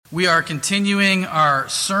We are continuing our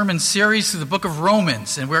sermon series through the book of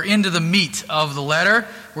Romans, and we're into the meat of the letter.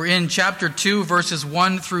 We're in chapter 2, verses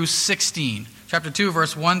 1 through 16. Chapter 2,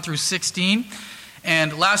 verse 1 through 16.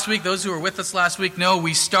 And last week, those who were with us last week know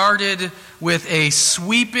we started with a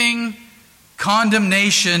sweeping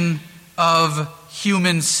condemnation of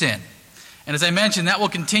human sin. And as I mentioned, that will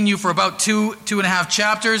continue for about two and a half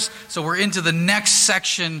chapters. So we're into the next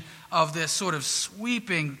section of this sort of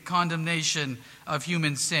sweeping condemnation of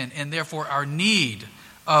human sin, and therefore our need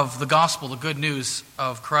of the gospel, the good news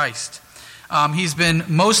of Christ. He's been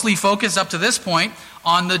mostly focused up to this point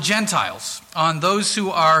on the Gentiles, on those who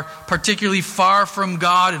are particularly far from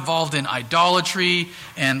God, involved in idolatry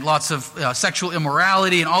and lots of sexual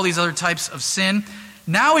immorality and all these other types of sin.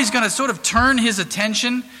 Now he's going to sort of turn his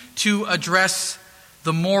attention to address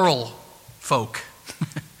the moral folk,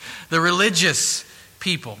 the religious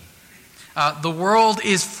people. The world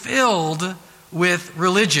is filled with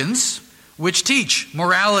religions which teach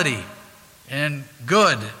morality and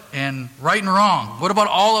good and right and wrong. What about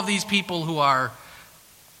all of these people who are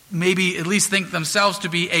maybe at least think themselves to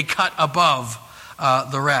be a cut above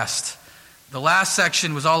the rest? The last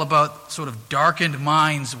section was all about sort of darkened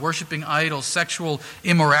minds, worshiping idols, sexual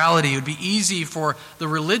immorality. It would be easy for the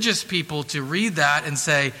religious people to read that and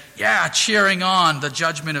say, yeah, cheering on the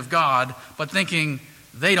judgment of God, but thinking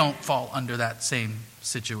they don't fall under that same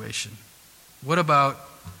situation. What about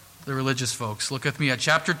the religious folks? Look with me at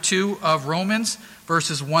chapter 2 of Romans,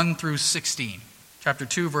 verses 1 through 16. Chapter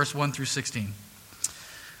 2, verse 1 through 16.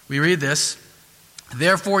 We read this: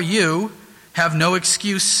 "Therefore you have no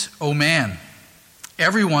excuse, O man,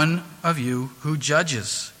 every one of you who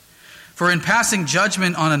judges. For in passing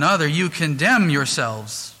judgment on another, you condemn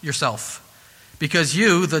yourself, because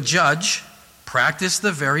you, the judge, practice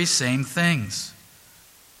the very same things.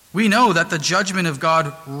 We know that the judgment of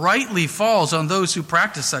God rightly falls on those who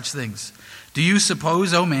practice such things. Do you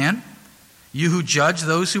suppose, O man, you who judge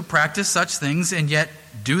those who practice such things and yet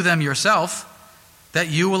do them yourself, that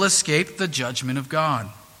you will escape the judgment of God?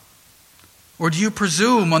 Or do you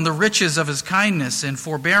presume on the riches of his kindness and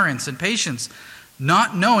forbearance and patience,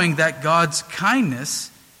 not knowing that God's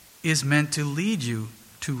kindness is meant to lead you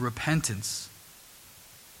to repentance?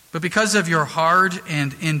 But because of your hard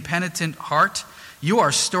and impenitent heart, you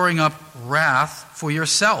are storing up wrath for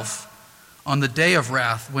yourself on the day of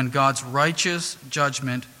wrath, when God's righteous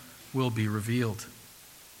judgment will be revealed.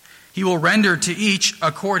 He will render to each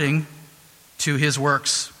according to his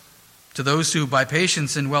works. To those who by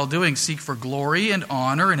patience and well-doing seek for glory and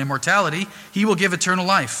honor and immortality, he will give eternal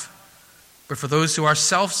life. But for those who are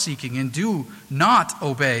self-seeking and do not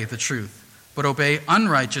obey the truth, but obey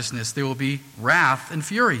unrighteousness, there will be wrath and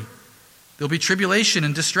fury. There will be tribulation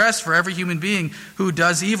and distress for every human being who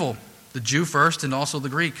does evil, the Jew first and also the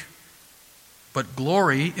Greek. But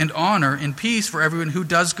glory and honor and peace for everyone who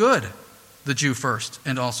does good, the Jew first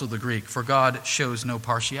and also the Greek, for God shows no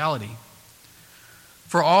partiality.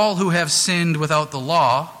 For all who have sinned without the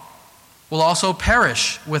law will also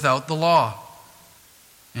perish without the law.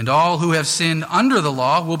 And all who have sinned under the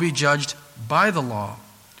law will be judged by the law.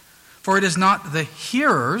 For it is not the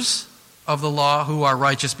hearers of the law who are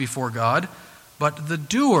righteous before God, but the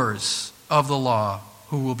doers of the law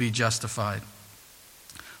who will be justified.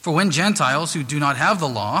 For when Gentiles who do not have the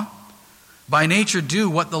law, by nature do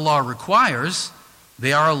what the law requires,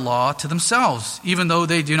 they are a law to themselves, even though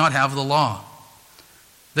they do not have the law.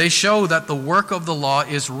 They show that the work of the law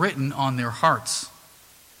is written on their hearts,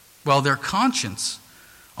 while their conscience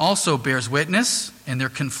also bears witness, and their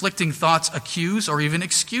conflicting thoughts accuse or even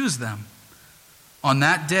excuse them. On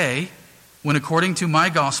that day, when according to my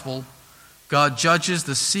gospel, God judges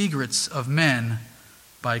the secrets of men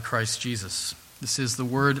by Christ Jesus." This is the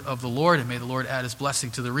word of the Lord, and may the Lord add his blessing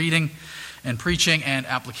to the reading and preaching and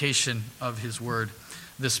application of his word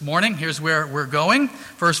this morning. Here's where we're going.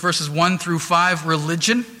 First, verses 1 through 5,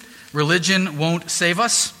 religion. Religion won't save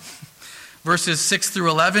us. Verses 6 through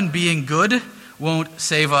 11, being good won't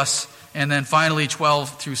save us. And then finally,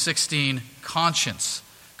 12 through 16, conscience.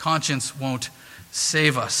 Conscience won't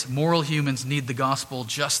save us. Moral humans need the gospel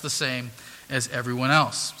just the same as everyone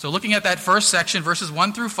else. So looking at that first section, verses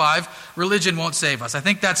 1 through 5, religion won't save us. I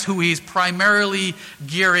think that's who he's primarily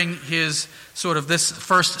gearing his sort of this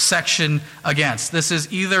first section against. This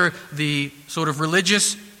is either the sort of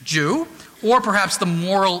religious Jew or perhaps the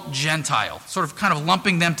moral Gentile, sort of kind of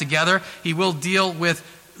lumping them together. He will deal with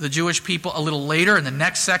the Jewish people a little later in the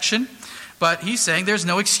next section, but he's saying there's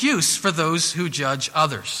no excuse for those who judge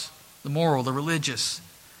others. The moral, the religious,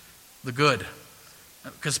 the good.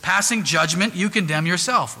 Because passing judgment, you condemn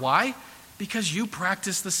yourself. Why? Because you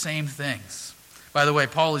practice the same things. By the way,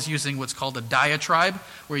 Paul is using what's called a diatribe,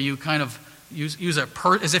 where you kind of use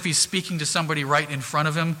as if he's speaking to somebody right in front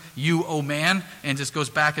of him, you, O man, and just goes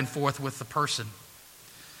back and forth with the person.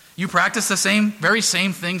 You practice the very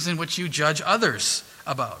same things in which you judge others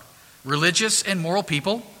about. Religious and moral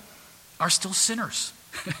people are still sinners.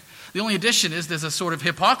 The only addition is there's a sort of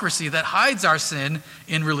hypocrisy that hides our sin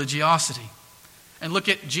in religiosity. And look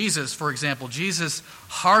at Jesus, for example. Jesus'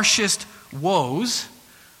 harshest woes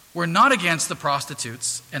were not against the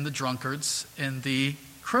prostitutes and the drunkards and the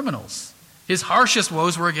criminals. His harshest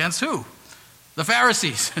woes were against who? The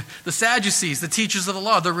Pharisees, the Sadducees, the teachers of the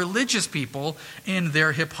law, the religious people in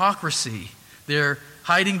their hypocrisy. They're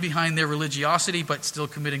hiding behind their religiosity but still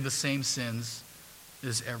committing the same sins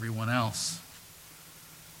as everyone else.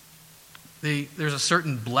 There's a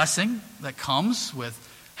certain blessing that comes with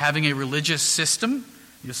having a religious system,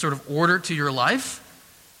 a sort of order to your life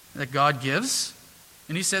that God gives.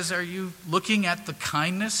 And he says, are you looking at the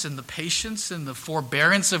kindness and the patience and the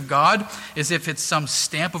forbearance of God as if it's some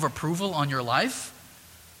stamp of approval on your life?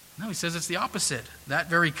 No, he says it's the opposite. That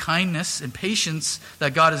very kindness and patience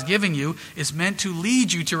that God is giving you is meant to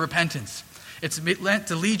lead you to repentance. It's meant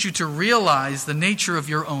to lead you to realize the nature of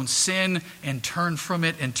your own sin and turn from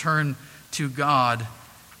it and turn to God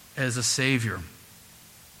as a Savior.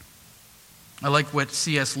 I like what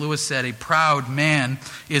C.S. Lewis said, a proud man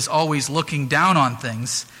is always looking down on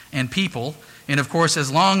things and people, and of course,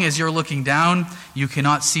 as long as you're looking down, you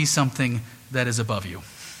cannot see something that is above you.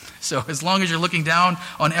 So as long as you're looking down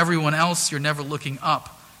on everyone else, you're never looking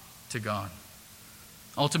up to God.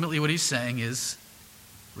 Ultimately, what he's saying is,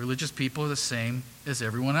 religious people are the same as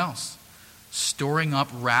everyone else, storing up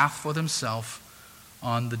wrath for themselves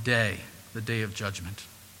on the day of judgment.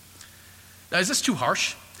 Now, is this too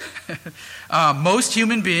harsh? Most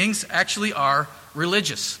human beings actually are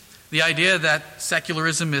religious. The idea that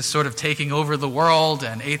secularism is sort of taking over the world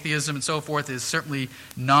and atheism and so forth is certainly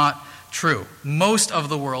not true. Most of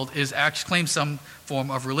the world claims some form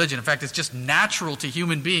of religion. In fact, it's just natural to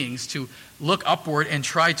human beings to look upward and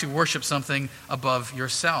try to worship something above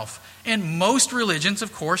yourself. And most religions,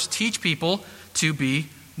 of course, teach people to be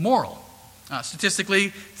moral. Statistically,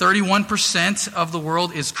 31% of the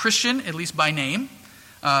world is Christian, at least by name.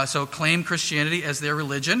 So claim Christianity as their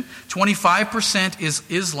religion. 25% is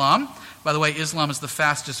Islam. By the way, Islam is the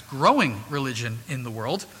fastest growing religion in the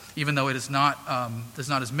world, even though it is not, there's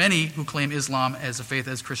not as many who claim Islam as a faith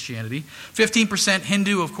as Christianity. 15%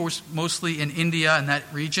 Hindu, of course, mostly in India and that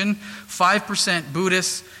region. 5%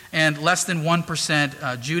 Buddhist, and less than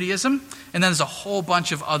 1% Judaism. And then there's a whole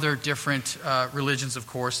bunch of other different religions, of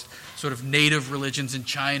course, sort of native religions in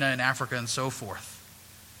China and Africa and so forth.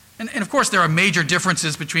 And of course, there are major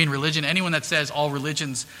differences between religion. Anyone that says all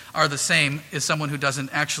religions are the same is someone who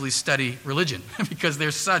doesn't actually study religion, because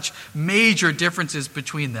there's such major differences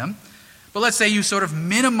between them. But let's say you sort of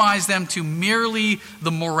minimize them to merely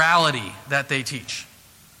the morality that they teach,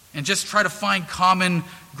 and just try to find common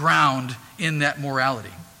ground in that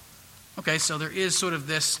morality. Okay, so there is sort of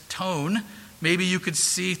this tone, maybe you could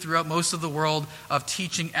see throughout most of the world, of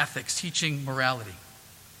teaching ethics, teaching morality.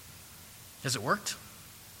 Has it worked?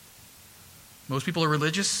 Most people are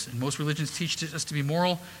religious, and most religions teach us to be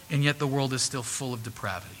moral, and yet the world is still full of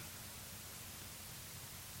depravity.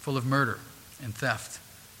 Full of murder and theft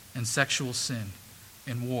and sexual sin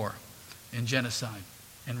and war and genocide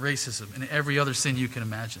and racism and every other sin you can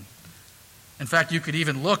imagine. In fact, you could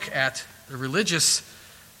even look at the religious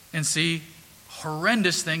and see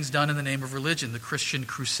horrendous things done in the name of religion. The Christian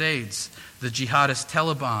Crusades, the jihadist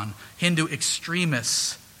Taliban, Hindu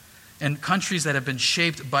extremists, and countries that have been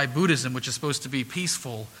shaped by Buddhism, which is supposed to be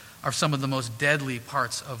peaceful, are some of the most deadly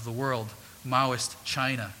parts of the world. Maoist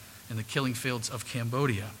China and the killing fields of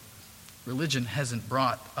Cambodia. Religion hasn't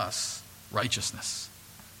brought us righteousness.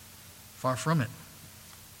 Far from it.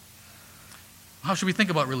 How should we think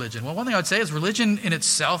about religion? Well, one thing I would say is religion in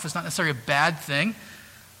itself is not necessarily a bad thing.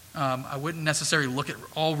 I wouldn't necessarily look at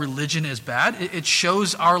all religion as bad. It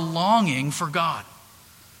shows our longing for God.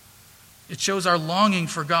 It shows our longing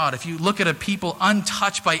for God. If you look at a people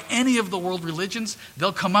untouched by any of the world religions,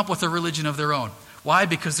 they'll come up with a religion of their own. Why?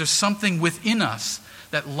 Because there's something within us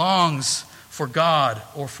that longs for God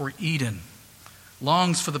or for Eden,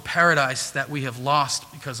 longs for the paradise that we have lost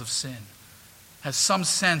because of sin, has some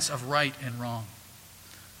sense of right and wrong.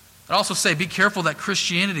 I'd also say be careful that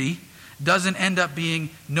Christianity doesn't end up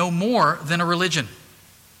being no more than a religion.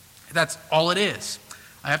 That's all it is.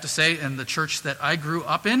 I have to say, in the church that I grew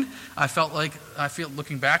up in, I feel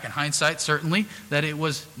looking back in hindsight, certainly, that it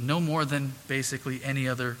was no more than basically any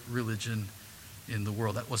other religion in the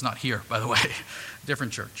world. That was not here, by the way.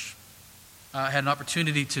 Different church. I had an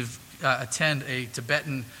opportunity to attend a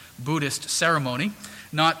Tibetan Buddhist ceremony,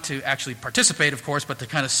 not to actually participate, of course, but to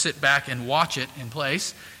kind of sit back and watch it in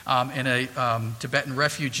place in a Tibetan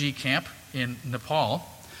refugee camp in Nepal.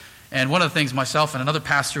 And one of the things myself and another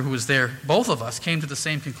pastor who was there, both of us, came to the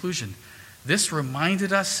same conclusion. This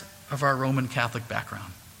reminded us of our Roman Catholic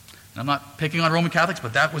background. And I'm not picking on Roman Catholics,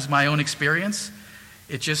 but that was my own experience.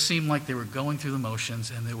 It just seemed like they were going through the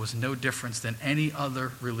motions, and there was no difference than any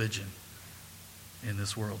other religion in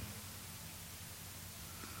this world.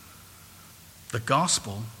 The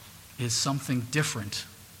gospel is something different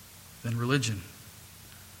than religion.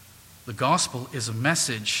 The gospel is a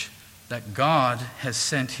message that God has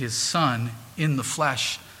sent his Son in the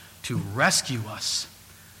flesh to rescue us.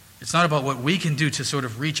 It's not about what we can do to sort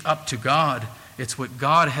of reach up to God. It's what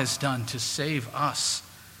God has done to save us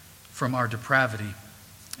from our depravity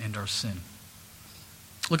and our sin.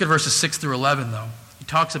 Look at verses 6 through 11, though. He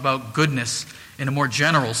talks about goodness in a more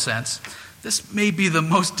general sense. This may be the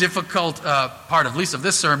most difficult part, at least of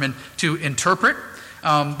this sermon, to interpret.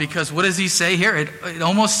 Because what does he say here? It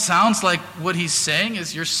almost sounds like what he's saying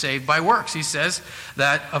is you're saved by works. He says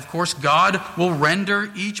that, of course, God will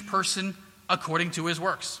render each person according to his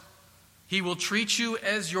works. He will treat you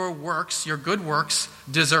as your works, your good works,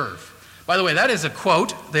 deserve. By the way, that is a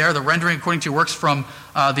quote there, the rendering according to your works from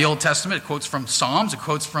the Old Testament. It quotes from Psalms.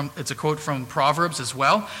 It's a quote from Proverbs as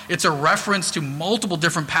well. It's a reference to multiple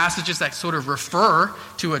different passages that sort of refer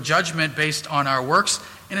to a judgment based on our works.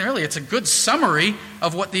 And really, it's a good summary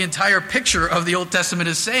of what the entire picture of the Old Testament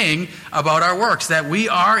is saying about our works, that we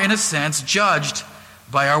are, in a sense, judged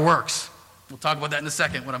by our works. We'll talk about that in a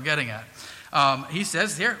second, what I'm getting at. He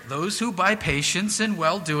says here, those who by patience and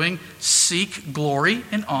well-doing seek glory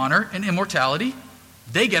and honor and immortality,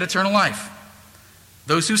 they get eternal life.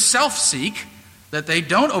 Those who self-seek, that they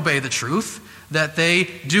don't obey the truth, that they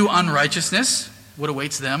do unrighteousness, what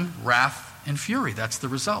awaits them? Wrath and fury. That's the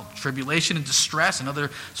result. Tribulation and distress, another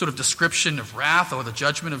sort of description of wrath or the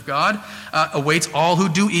judgment of God, awaits all who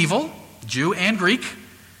do evil, Jew and Greek.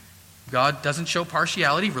 God doesn't show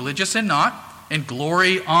partiality, religious and not. And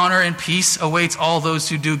glory, honor, and peace awaits all those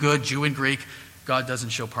who do good, Jew and Greek. God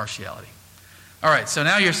doesn't show partiality. All right, so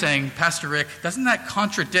now you're saying, Pastor Rick, doesn't that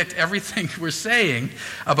contradict everything we're saying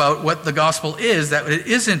about what the gospel is, that it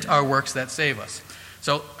isn't our works that save us?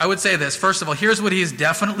 So I would say this. First of all, here's what he is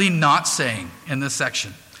definitely not saying in this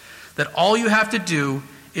section. That all you have to do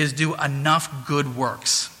is do enough good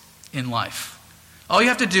works in life. All you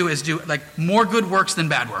have to do is do more good works than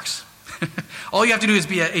bad works. All you have to do is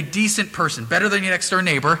be a decent person, better than your next door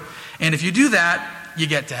neighbor. And if you do that, you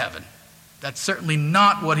get to heaven. That's certainly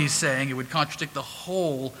not what he's saying. It would contradict the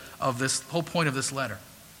whole point of this letter.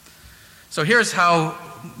 So here's how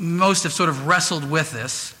most have sort of wrestled with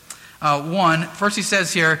this. First he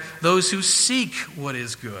says here, those who seek what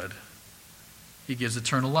is good, he gives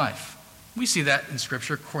eternal life. We see that in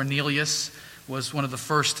Scripture. Cornelius was one of the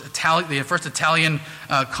first Italian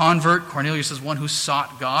convert. Cornelius is one who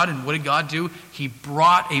sought God. And what did God do? He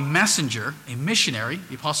brought a messenger, a missionary,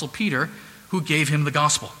 the Apostle Peter, who gave him the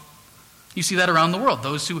gospel. You see that around the world.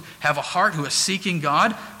 Those who have a heart, who are seeking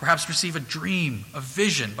God, perhaps receive a dream, a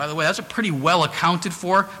vision. By the way, that's pretty well accounted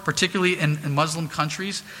for, particularly in Muslim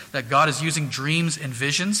countries, that God is using dreams and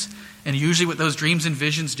visions. And usually what those dreams and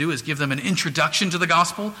visions do is give them an introduction to the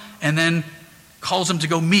gospel and then calls them to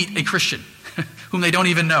go meet a Christian whom they don't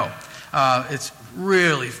even know. It's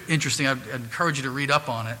really interesting. I'd encourage you to read up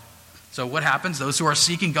on it. So what happens? Those who are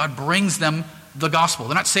seeking, God brings them the gospel.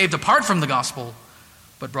 They're not saved apart from the gospel,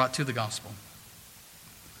 but brought to the gospel.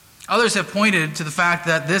 Others have pointed to the fact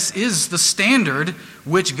that this is the standard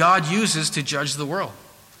which God uses to judge the world.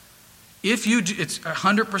 It's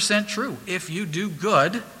 100% true. If you do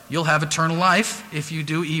good, you'll have eternal life. If you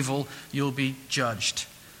do evil, you'll be judged.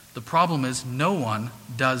 The problem is no one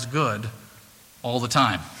does good all the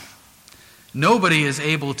time. Nobody is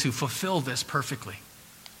able to fulfill this perfectly.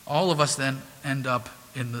 All of us then end up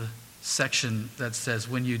in the section that says,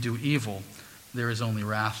 when you do evil, there is only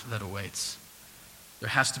wrath that awaits. There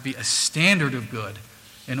has to be a standard of good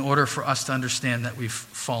in order for us to understand that we've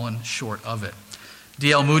fallen short of it.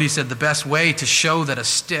 D.L. Moody said the best way to show that a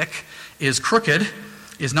stick is crooked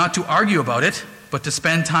is not to argue about it, but to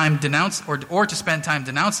spend time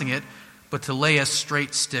denouncing it, but to lay a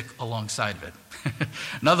straight stick alongside of it.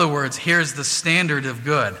 In other words, here's the standard of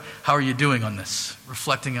good. How are you doing on this?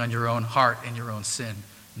 Reflecting on your own heart and your own sin.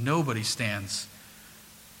 Nobody stands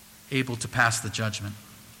able to pass the judgment.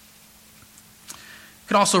 It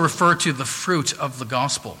could also refer to the fruit of the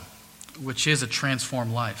gospel, which is a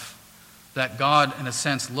transformed life. That God, in a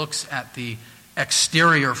sense, looks at the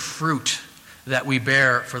exterior fruit that we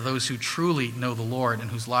bear for those who truly know the Lord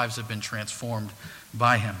and whose lives have been transformed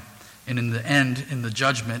by him. And in the end, in the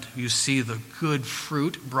judgment, you see the good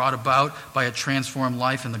fruit brought about by a transformed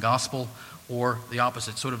life in the gospel, or the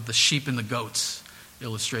opposite, sort of the sheep and the goats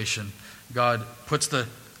illustration.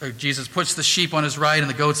 Jesus puts the sheep on his right and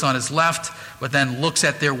the goats on his left, but then looks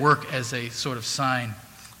at their work as a sort of sign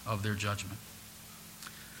of their judgment.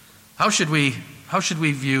 How should we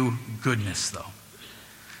view goodness, though?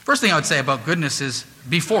 First thing I would say about goodness is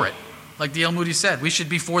be for it. Like D.L. Moody said, we should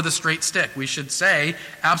be for the straight stick. We should say,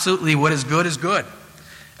 absolutely, what is good is good.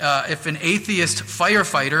 If an atheist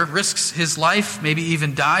firefighter risks his life, maybe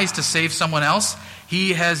even dies to save someone else,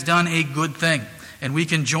 he has done a good thing. And we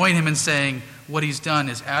can join him in saying, what he's done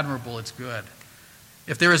is admirable, it's good.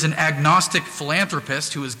 If there is an agnostic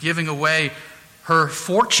philanthropist who is giving away her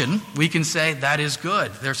fortune, we can say that is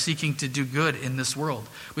good. They're seeking to do good in this world.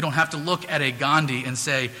 We don't have to look at a Gandhi and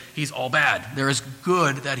say he's all bad. There is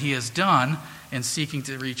good that he has done in seeking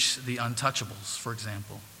to reach the untouchables, for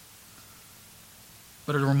example.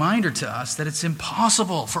 But a reminder to us that it's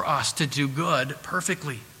impossible for us to do good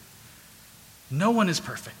perfectly. No one is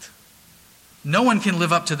perfect. No one can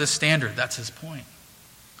live up to this standard. That's his point.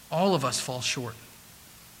 All of us fall short.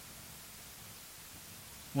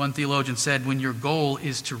 One theologian said, when your goal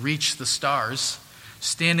is to reach the stars,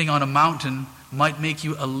 standing on a mountain might make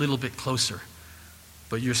you a little bit closer,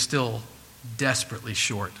 but you're still desperately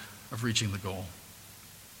short of reaching the goal.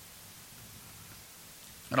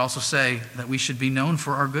 I'd also say that we should be known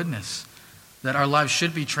for our goodness, that our lives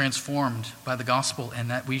should be transformed by the gospel, and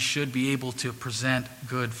that we should be able to present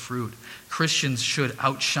good fruit. Christians should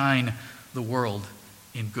outshine the world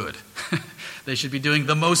in good. They should be doing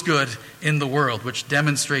the most good in the world, which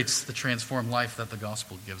demonstrates the transformed life that the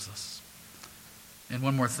gospel gives us. And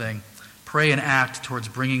one more thing, pray and act towards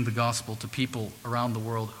bringing the gospel to people around the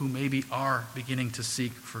world who maybe are beginning to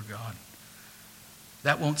seek for God.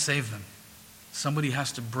 That won't save them. Somebody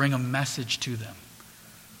has to bring a message to them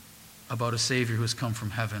about a Savior who has come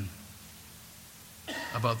from heaven,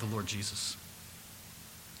 about the Lord Jesus.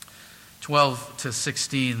 12 to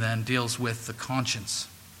 16 then deals with the conscience,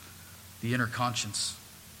 the inner conscience.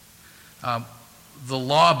 The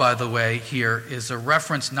law, by the way, here is a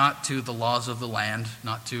reference not to the laws of the land,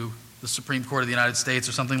 not to the Supreme Court of the United States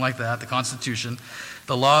or something like that, the Constitution.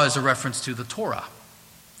 The law is a reference to the Torah.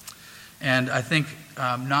 And I think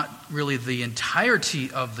not really the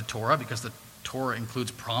entirety of the Torah, because the Torah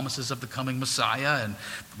includes promises of the coming Messiah and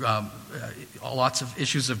lots of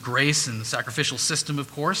issues of grace and the sacrificial system, of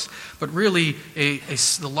course. But really,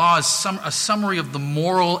 the law is a summary of the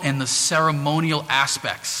moral and the ceremonial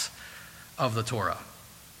aspects of the Torah.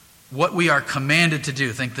 What we are commanded to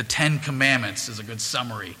do. Think the Ten Commandments is a good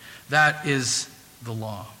summary. That is the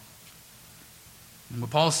law. And what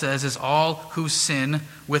Paul says is all who sin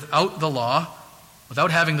without the law, without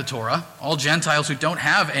having the Torah, all Gentiles who don't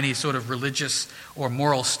have any sort of religious or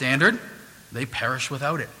moral standard, they perish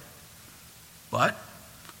without it. But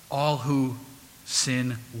all who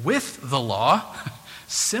sin with the law,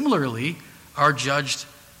 similarly, are judged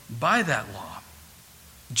by that law.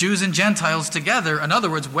 Jews and Gentiles together, in other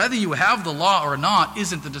words, whether you have the law or not,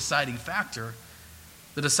 isn't the deciding factor.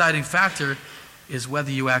 The deciding factor is whether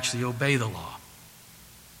you actually obey the law.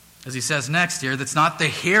 As he says next here, that's not the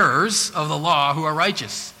hearers of the law who are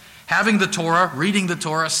righteous. Having the Torah, reading the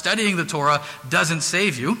Torah, studying the Torah doesn't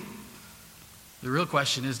save you. The real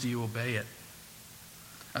question is, do you obey it?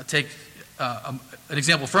 Take an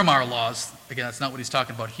example from our laws. Again, that's not what he's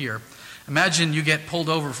talking about here. Imagine you get pulled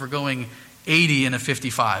over for going 80 in a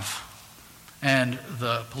 55. And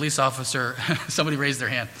the police officer, somebody raised their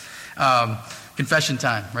hand. Confession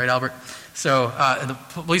time, right, Albert? So the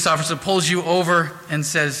police officer pulls you over and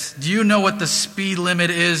says, do you know what the speed limit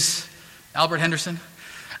is, Albert Henderson?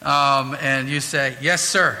 And you say, yes,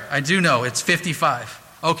 sir, I do know. It's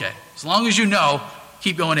 55. Okay, as long as you know,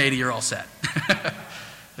 keep going 80, you're all set.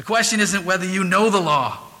 The question isn't whether you know the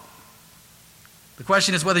law. The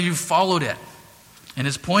question is whether you've followed it. And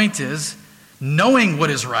his point is, knowing what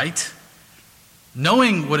is right,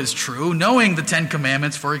 knowing what is true, knowing the Ten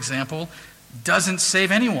Commandments, for example, doesn't save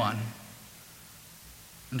anyone.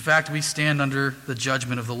 In fact, we stand under the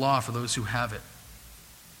judgment of the law for those who have it.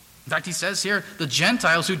 In fact, he says here, the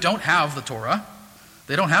Gentiles who don't have the Torah,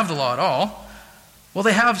 they don't have the law at all, well,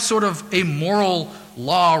 they have sort of a moral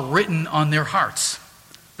law written on their hearts.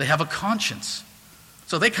 They have a conscience.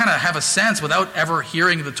 So they kind of have a sense, without ever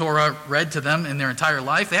hearing the Torah read to them in their entire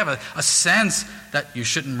life, they have a sense that you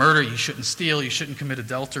shouldn't murder, you shouldn't steal, you shouldn't commit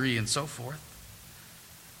adultery, and so forth.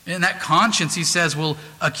 And that conscience, he says, will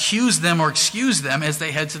accuse them or excuse them as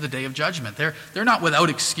they head to the day of judgment. They're not without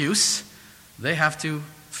excuse. they have to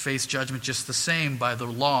face judgment just the same by the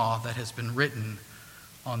law that has been written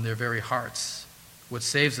on their very hearts. What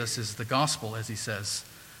saves us is the gospel, as he says,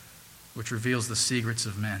 which reveals the secrets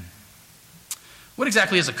of men. What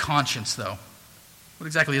exactly is a conscience, though? What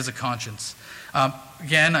exactly is a conscience?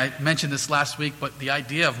 Again, I mentioned this last week, but the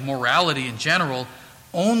idea of morality in general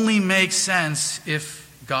only makes sense if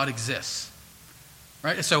God exists.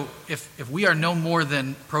 Right? So if we are no more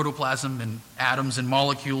than protoplasm and atoms and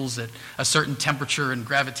molecules at a certain temperature and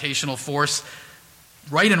gravitational force,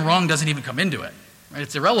 right and wrong doesn't even come into it. Right?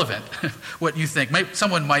 It's irrelevant what you think.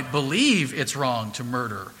 Someone might believe it's wrong to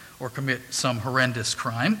murder or commit some horrendous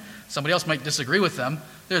crime. Somebody else might disagree with them.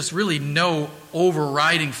 There's really no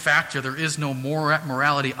overriding factor. There is no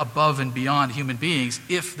morality above and beyond human beings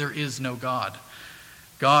if there is no God.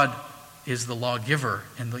 God is the lawgiver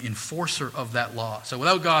and the enforcer of that law. So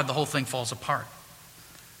without God, the whole thing falls apart.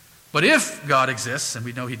 But if God exists, and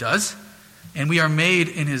we know he does, and we are made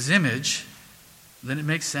in his image, then it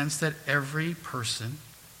makes sense that every person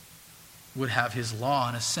would have his law,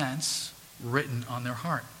 in a sense, written on their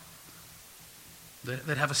heart.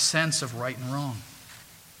 That have a sense of right and wrong.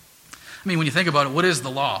 I mean, when you think about it, what is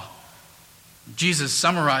the law? Jesus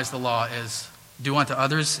summarized the law as, do unto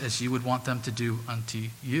others as you would want them to do unto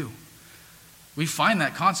you. We find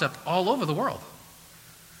that concept all over the world.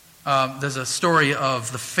 There's a story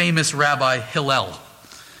of the famous Rabbi Hillel.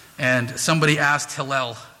 And somebody asked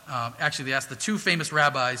Hillel, actually they asked the two famous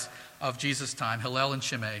rabbis of Jesus' time, Hillel and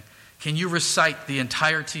Shammai, can you recite the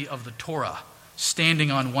entirety of the Torah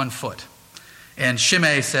standing on one foot? And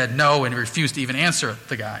Shammai said no, and he refused to even answer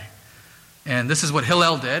the guy. And this is what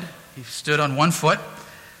Hillel did. He stood on one foot,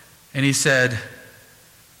 and he said,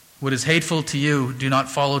 what is hateful to you, do not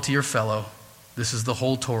follow to your fellow. This is the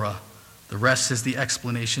whole Torah. The rest is the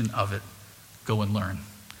explanation of it. Go and learn.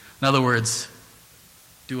 In other words,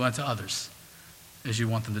 do unto others as you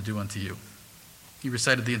want them to do unto you. He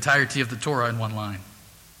recited the entirety of the Torah in one line.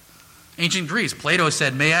 Ancient Greece, Plato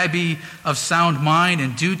said, may I be of sound mind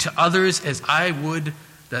and do to others as I would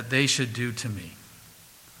that they should do to me.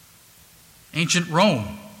 Ancient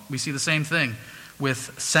Rome, we see the same thing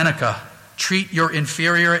with Seneca. Treat your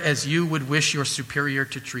inferior as you would wish your superior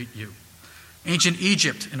to treat you. Ancient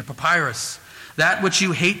Egypt, in a papyrus, that which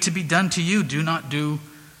you hate to be done to you, do not do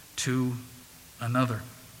to another.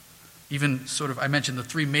 Even I mentioned the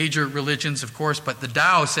three major religions, of course, but the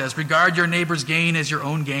Tao says, regard your neighbor's gain as your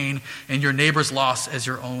own gain and your neighbor's loss as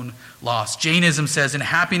your own loss. Jainism says, in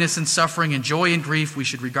happiness and suffering and joy and grief, we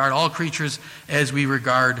should regard all creatures as we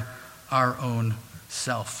regard our own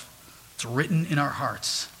self. It's written in our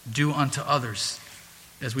hearts, do unto others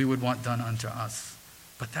as we would want done unto us.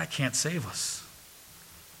 But that can't save us.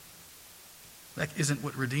 That isn't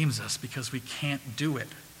what redeems us, because we can't do it.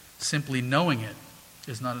 Simply knowing it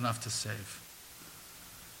is not enough to save.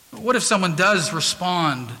 But what if someone does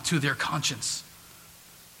respond to their conscience?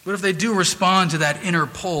 What if they do respond to that inner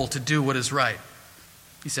pull to do what is right?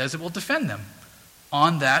 He says it will defend them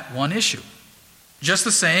on that one issue. Just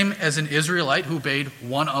the same as an Israelite who obeyed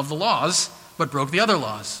one of the laws but broke the other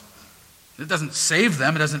laws. It doesn't save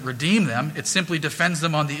them, it doesn't redeem them, it simply defends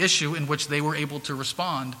them on the issue in which they were able to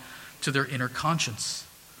respond to their inner conscience.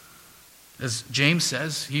 As James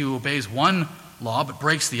says, he who obeys one law but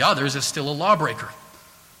breaks the others is still a lawbreaker.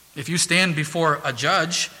 If you stand before a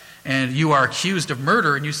judge and you are accused of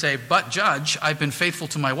murder and you say, but judge, I've been faithful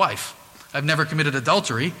to my wife, I've never committed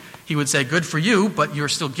adultery, he would say, good for you, but you're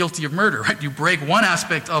still guilty of murder. Right? You break one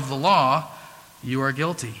aspect of the law, you are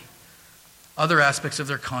guilty. Other aspects of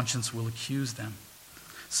their conscience will accuse them.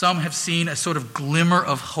 Some have seen a sort of glimmer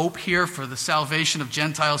of hope here for the salvation of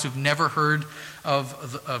Gentiles who've never heard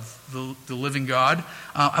of the living God.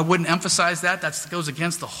 I wouldn't emphasize that. That goes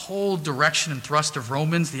against the whole direction and thrust of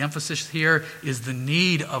Romans. The emphasis here is the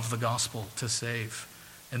need of the gospel to save,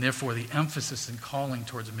 and therefore the emphasis in calling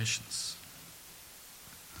towards missions.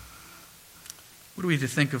 What are we to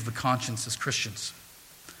think of the conscience as Christians?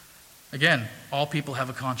 Again, all people have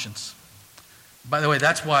a conscience. By the way,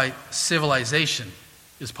 that's why civilization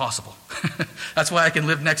is possible. That's why I can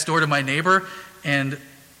live next door to my neighbor and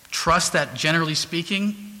trust that, generally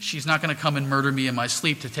speaking, she's not going to come and murder me in my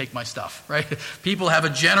sleep to take my stuff, right? People have a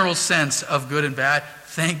general sense of good and bad.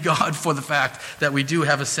 Thank God for the fact that we do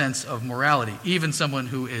have a sense of morality. Even someone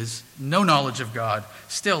who is no knowledge of God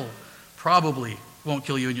still probably won't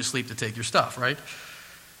kill you in your sleep to take your stuff, right?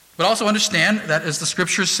 But also understand that, as the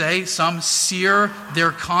scriptures say, some sear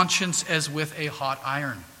their conscience as with a hot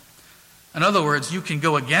iron. In other words, you can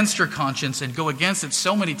go against your conscience and go against it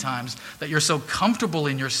so many times that you're so comfortable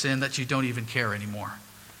in your sin that you don't even care anymore.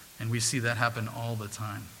 And we see that happen all the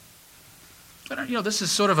time. But, this is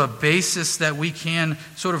sort of a basis that we can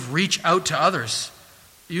sort of reach out to others.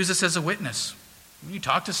 Use this as a witness. When you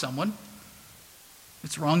talk to someone,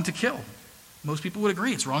 it's wrong to kill. Most people would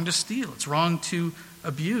agree. It's wrong to steal. It's wrong to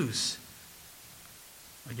abuse.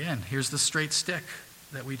 Again, here's the straight stick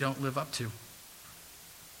that we don't live up to.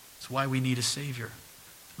 It's why we need a Savior.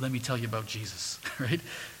 Let me tell you about Jesus, right?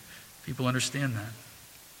 People understand that.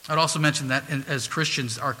 I'd also mention that as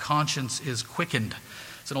Christians, our conscience is quickened.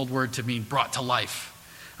 It's an old word to mean brought to life.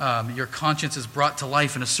 Your conscience is brought to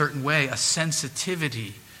life in a certain way, a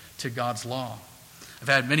sensitivity to God's law. I've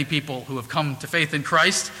had many people who have come to faith in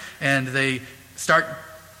Christ, and they start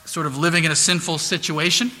sort of living in a sinful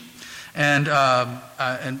situation, and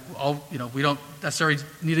we don't necessarily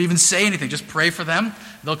need to even say anything. Just pray for them.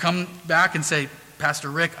 They'll come back and say,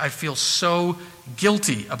 Pastor Rick, I feel so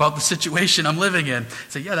guilty about the situation I'm living in.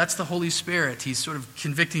 Say, yeah, that's the Holy Spirit. He's sort of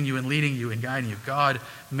convicting you and leading you and guiding you. God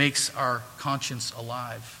makes our conscience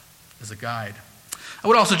alive as a guide. I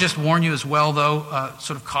would also just warn you as well, though,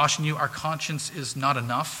 sort of caution you, our conscience is not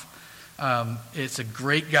enough. It's a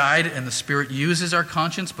great guide, and the Spirit uses our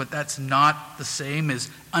conscience, but that's not the same as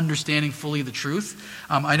understanding fully the truth.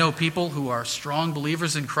 I know people who are strong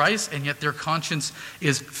believers in Christ, and yet their conscience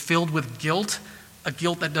is filled with guilt, a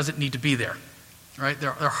guilt that doesn't need to be there. Right?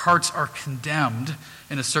 Their hearts are condemned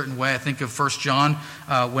in a certain way. I think of 1 John,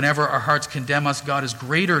 whenever our hearts condemn us, God is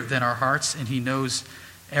greater than our hearts, and He knows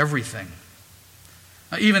everything.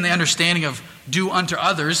 Even the understanding of do unto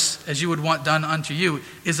others as you would want done unto you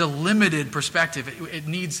is a limited perspective. It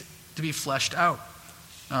needs to be fleshed out.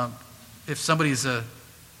 If somebody's a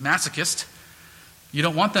masochist, you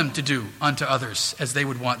don't want them to do unto others as they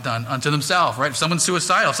would want done unto themselves, right? If someone's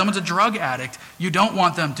suicidal, if someone's a drug addict, you don't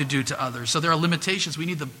want them to do to others. So there are limitations. We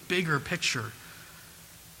need the bigger picture.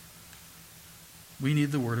 We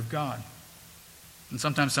need the Word of God. And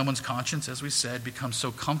sometimes someone's conscience, as we said, becomes so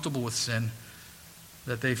comfortable with sin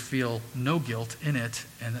that they feel no guilt in it,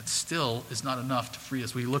 and that still is not enough to free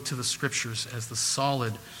us. We look to the Scriptures as the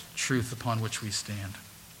solid truth upon which we stand.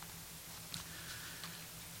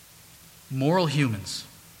 Moral humans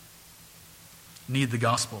need the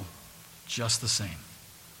gospel just the same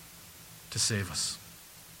to save us.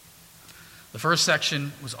 The first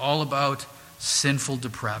section was all about sinful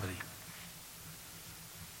depravity.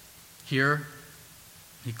 Here,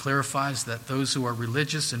 he clarifies that those who are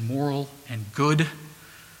religious and moral and good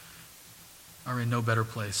are in no better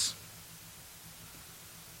place.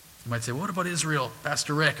 You might say, what about Israel,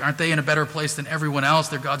 Pastor Rick? Aren't they in a better place than everyone else?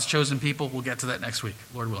 They're God's chosen people. We'll get to that next week,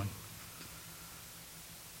 Lord willing.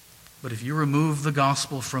 But if you remove the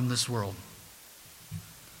gospel from this world,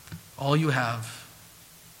 all you have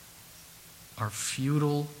are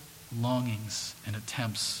futile longings and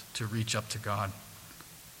attempts to reach up to God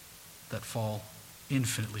that fall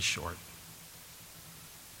infinitely short.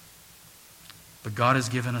 But God has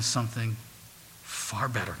given us something far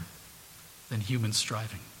better than human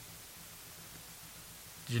striving.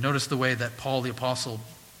 Did you notice the way that Paul the Apostle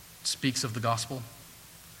speaks of the gospel?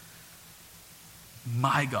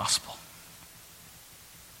 My gospel.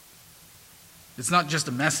 It's not just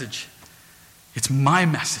a message. It's my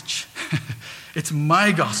message. It's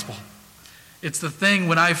my gospel. It's the thing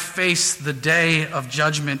when I face the day of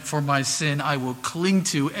judgment for my sin, I will cling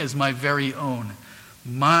to as my very own.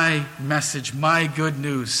 My message, my good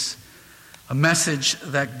news. A message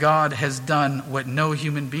that God has done what no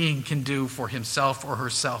human being can do for himself or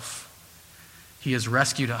herself. He has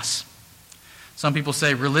rescued us. Some people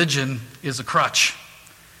say religion is a crutch.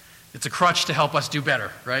 It's a crutch to help us do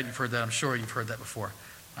better, right? You've heard that, I'm sure you've heard that before.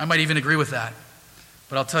 I might even agree with that.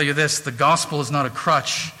 But I'll tell you this, the gospel is not a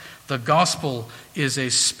crutch. The gospel is a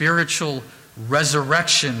spiritual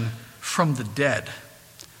resurrection from the dead.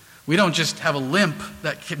 We don't just have a limp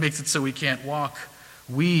that makes it so we can't walk.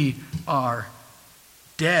 We are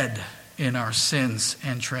dead in our sins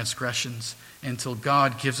and transgressions until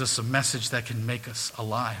God gives us a message that can make us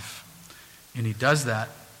alive. And he does that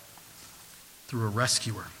through a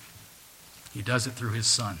rescuer. He does it through his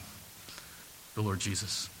Son, the Lord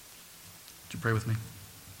Jesus. Would you pray with me?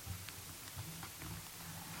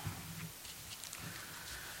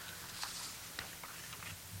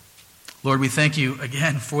 Lord, we thank you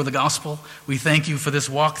again for the gospel. We thank you for this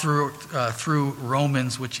walk through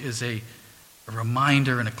Romans, which is a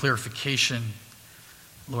reminder and a clarification,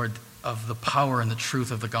 Lord, of the power and the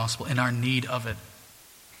truth of the gospel and our need of it.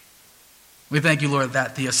 We thank you, Lord,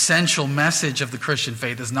 that the essential message of the Christian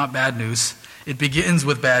faith is not bad news. It begins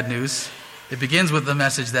with bad news. It begins with the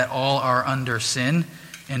message that all are under sin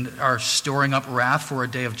and are storing up wrath for a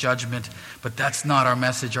day of judgment. But that's not our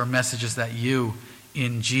message. Our message is that you,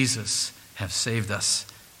 in Jesus, have saved us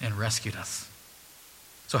and rescued us.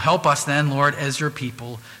 So help us then, Lord, as your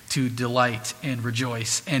people, to delight and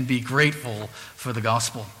rejoice and be grateful for the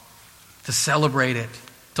gospel, to celebrate it,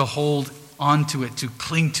 to hold onto it, to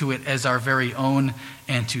cling to it as our very own,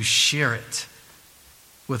 and to share it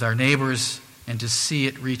with our neighbors, and to see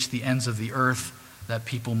it reach the ends of the earth, that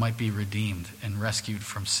people might be redeemed and rescued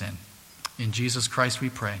from sin. In Jesus Christ we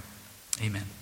pray. Amen.